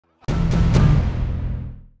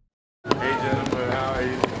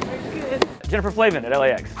Jennifer Flavin at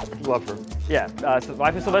LAX. Love her. Yeah,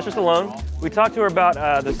 wife of Sylvester Stallone. We talked to her about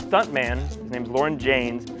the stunt man, his name's Loren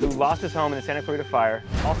Janes, who lost his home in the Santa Clarita fire.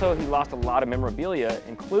 Also, he lost a lot of memorabilia,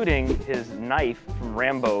 including his knife from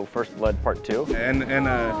Rambo, First Blood Part 2. And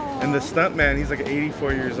the stunt man, he's like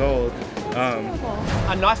 84 years old.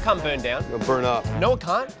 A knife can't burn down. It'll burn up. No, it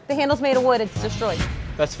can't. The handle's made of wood, it's destroyed.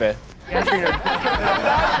 That's fair. Do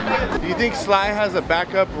you think Sly has a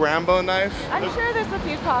backup Rambo knife? I'm sure there's a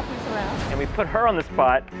few copies around. And we put her on the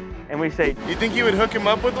spot, and we say, You think you would hook him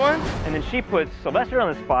up with one? and then she puts Sylvester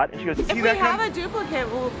on the spot, and she goes, If we have a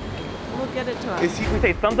duplicate, we'll get it to him. we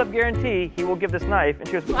say thumbs up guarantee, he will give this knife, and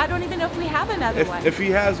she goes, I don't even know if we have another one. If he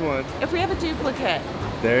has one. If we have a duplicate.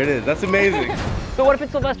 There it is. That's amazing. so what if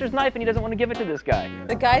it's Sylvester's knife and he doesn't want to give it to this guy?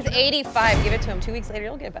 The guy's 85. Give it to him. 2 weeks later,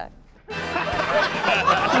 you'll get it back.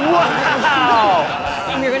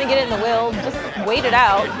 Wow! You're gonna get it in the will. Just wait it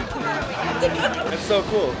out. That's so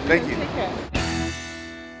cool. Thank you. Take care.